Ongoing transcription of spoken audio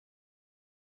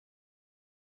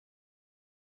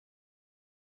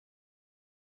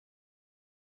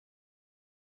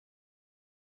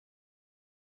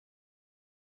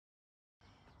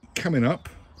coming up,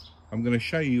 I'm going to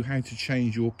show you how to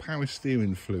change your power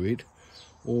steering fluid,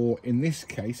 or in this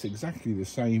case, exactly the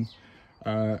same,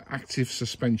 active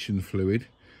suspension fluid.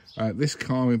 This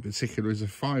car in particular is a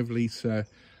 5 litre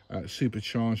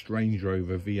supercharged Range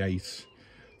Rover V8.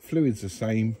 Fluid's the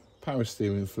same, power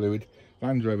steering fluid,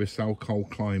 Land Rover cell,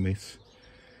 cold climate.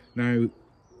 Now,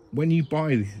 when you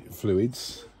buy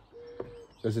fluids,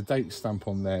 there's a date stamp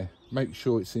on there. Make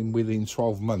sure it's within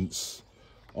 12 months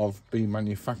of being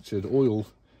manufactured. Oil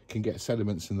can get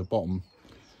sediments in the bottom.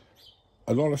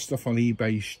 A lot of stuff on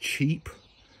eBay is cheap.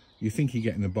 You think you're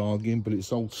getting a bargain, but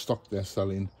it's old stock they're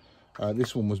selling.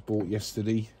 This one was bought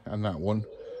yesterday, and that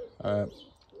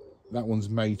one's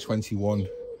May 21.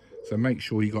 So make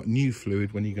sure you got new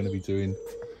fluid when you're going to be doing.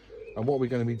 And what we're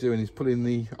going to be doing is putting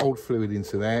the old fluid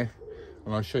into there,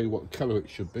 and I'll show you what colour it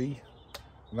should be.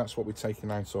 And that's what we're taking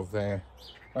out of there.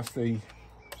 That's the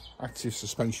active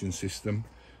suspension system.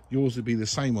 Yours would be the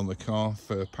same on the car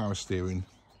for power steering.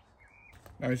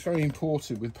 Now, it's very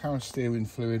important with power steering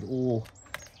fluid or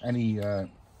any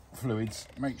fluids,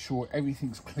 make sure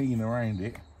everything's clean around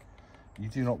it. You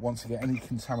do not want to get any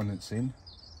contaminants in.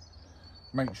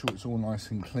 Make sure it's all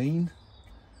nice and clean,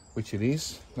 which it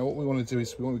is. Now what we want to do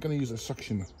is we're going to use a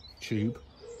suction tube.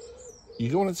 You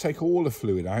don't want to take all the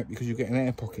fluid out because you get an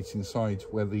air pocket inside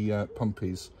where the pump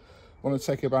is. You want to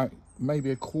take about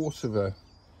maybe a quarter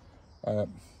of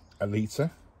a litre.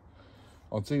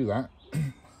 I'll do that.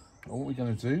 What we're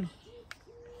going to do,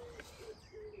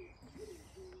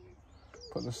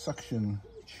 put the suction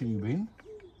tube in.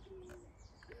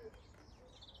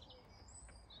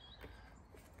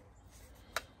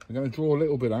 We're going to draw a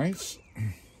little bit out.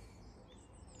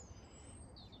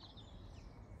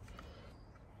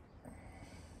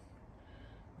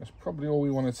 That's probably all we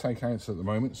want to take out at the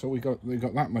moment. So we got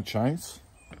that much out.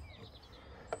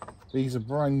 These are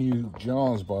brand new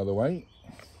jars, by the way.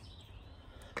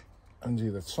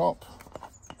 Undo the top.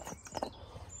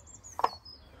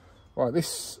 Right,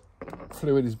 this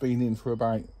fluid has been in for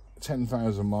about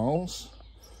 10,000 miles.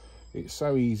 It's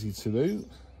so easy to do.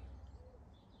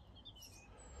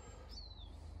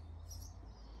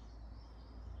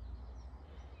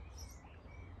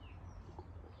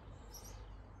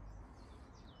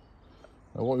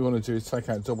 Now what we want to do is take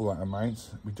out double that amount.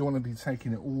 We don't want to be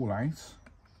taking it all out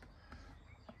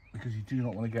because you do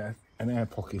not want to get an air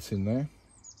pocket in there.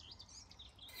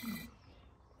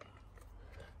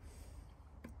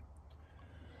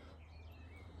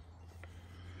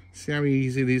 See how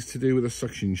easy it is to do with a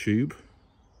suction tube.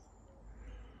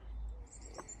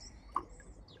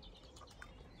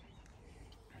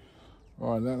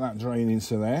 Right, let that drain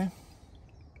into there.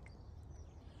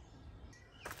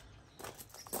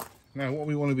 Now what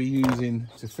we want to be using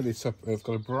to fill it up, I've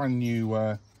got a brand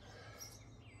new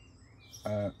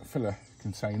filler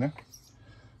container.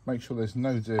 Make sure there's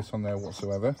no dirt on there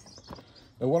whatsoever.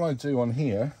 Now what I do on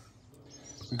here,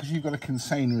 because you've got a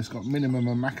container, it's got minimum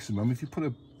and maximum. If you put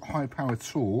a high power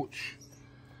torch,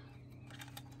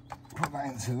 put that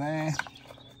into there.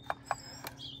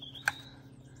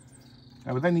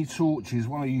 Now with any torches,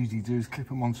 what I usually do is clip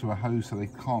them onto a hose so they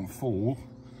can't fall.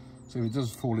 So if it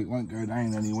does fall, it won't go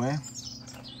down anywhere.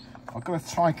 I've got a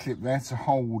tie clip there to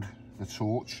hold the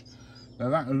torch. Now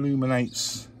that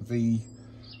illuminates the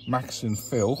max and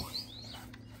fill.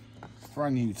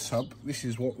 Brand new tub. This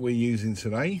is what we're using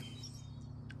today.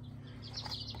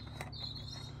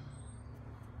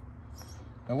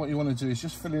 Now what you want to do is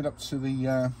just fill it up to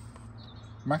the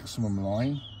maximum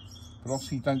line, but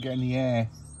obviously don't get any air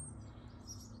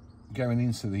going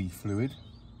into the fluid.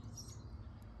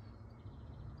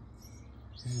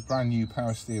 This is brand new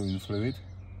power steering fluid.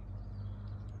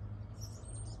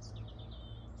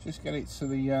 Just get it to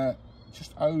the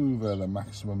just over the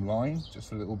maximum line,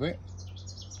 just a little bit.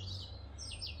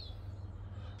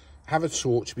 Have a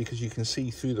torch because you can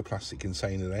see through the plastic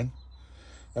container then.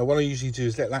 Now what I usually do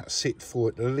is let that sit for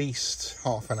at least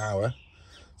half an hour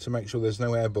to make sure there's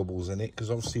no air bubbles in it,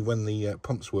 because obviously when the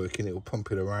pump's working it will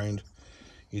pump it around.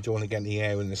 You don't want to get any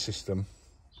air in the system.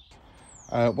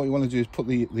 What you want to do is put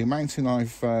the amount in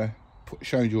I've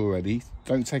showed you already.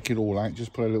 Don't take it all out,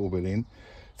 just put a little bit in.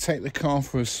 Take the car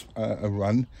for a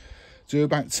run, do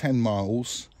about 10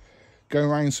 miles, go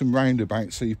around some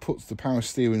roundabouts so you put the power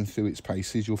steering through its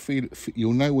paces.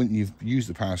 You'll know when you've used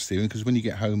the power steering, because when you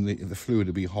get home the fluid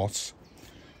will be hot.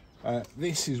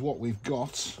 This is what we've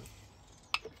got.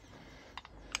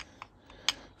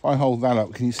 If I hold that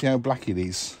up, can you see how black it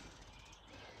is?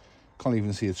 Can't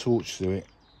even see a torch through it.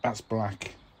 That's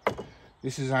black.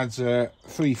 This has had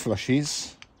 3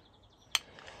 flushes.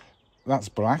 That's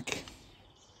black.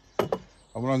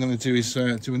 And what I'm going to do is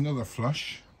do another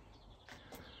flush.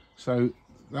 So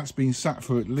that's been sat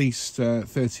for at least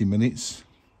 30 minutes.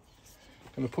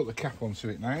 I'm going to put the cap onto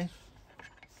it now.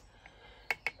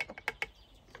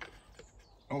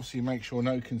 Obviously make sure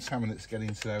no contaminants get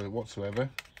into there whatsoever.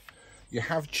 You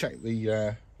have checked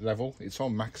the level, it's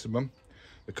on maximum.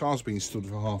 The car's been stood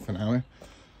for half an hour.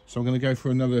 So I'm going to go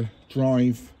for another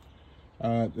drive.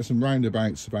 There's some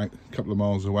roundabouts about a couple of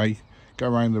miles away. Go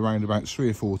around the roundabouts 3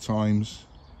 or 4 times.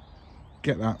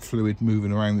 Get that fluid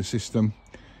moving around the system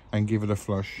and give it a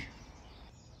flush.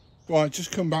 Right,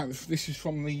 just come back. This is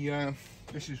from the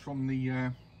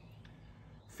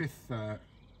 5th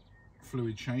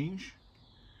fluid change.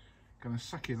 Going to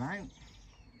suck it out.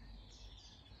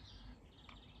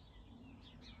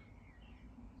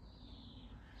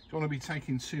 Don't want to be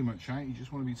taking too much out, you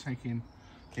just want to be taking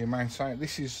the amount out.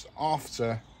 This is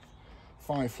after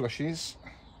 5 flushes,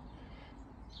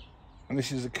 and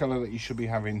this is the colour that you should be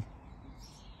having.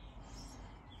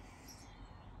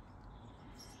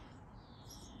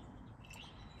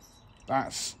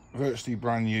 That's virtually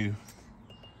brand new,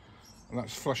 and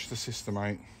that's flushed the system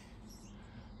out.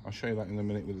 I'll show you that in a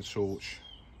minute with the torch.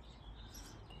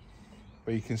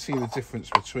 But you can see the difference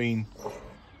between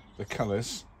the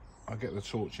colours. I'll get the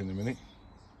torch in a minute.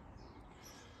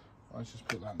 Let's just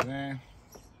put that there.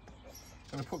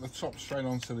 I'm going to put the top straight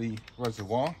onto the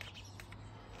reservoir.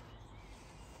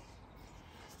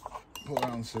 Put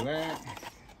that onto there.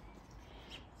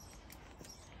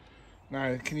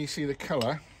 Now, can you see the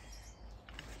colour?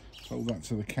 Hold that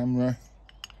to the camera.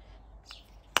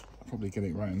 I'll probably get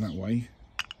it right in that way.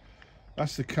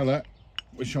 That's the colour,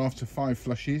 which after 5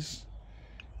 flushes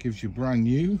gives you brand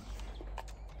new.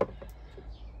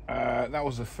 That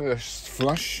was the first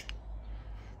flush.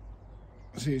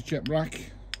 See, it's jet black. A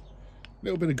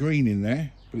little bit of green in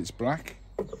there, but it's black.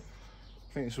 I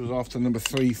think this was after number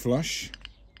 3 flush.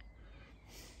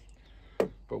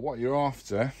 But what you're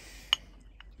after,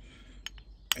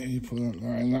 and you put that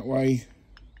in that way,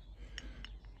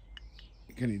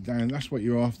 get it down. That's what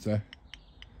you're after.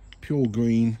 Pure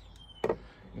green.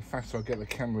 In fact, I'll get the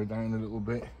camera down a little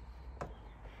bit.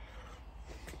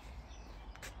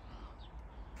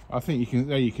 I think you can.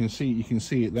 There, you can see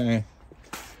it there.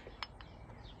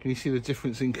 Can you see the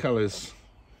difference in colours?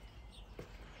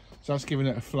 So that's giving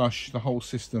it a flush, the whole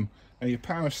system. Now your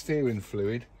power steering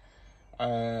fluid,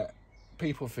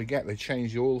 people forget. They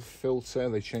change the oil filter,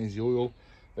 they change the oil,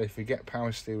 they forget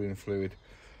power steering fluid.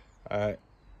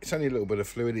 It's only a little bit of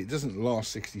fluid. It doesn't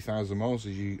last 60,000 miles,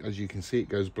 as you can see. It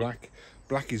goes black.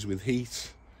 Black is with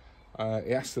heat.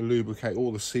 It has to lubricate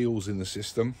all the seals in the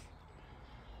system.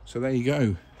 So there you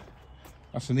go.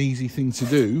 That's an easy thing to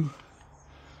do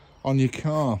on your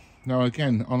car. Now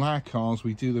again, on our cars,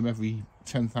 we do them every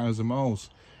 10,000 miles.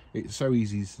 It's so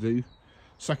easy to do.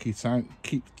 Suck it out,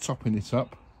 keep topping it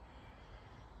up.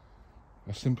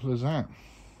 As simple as that.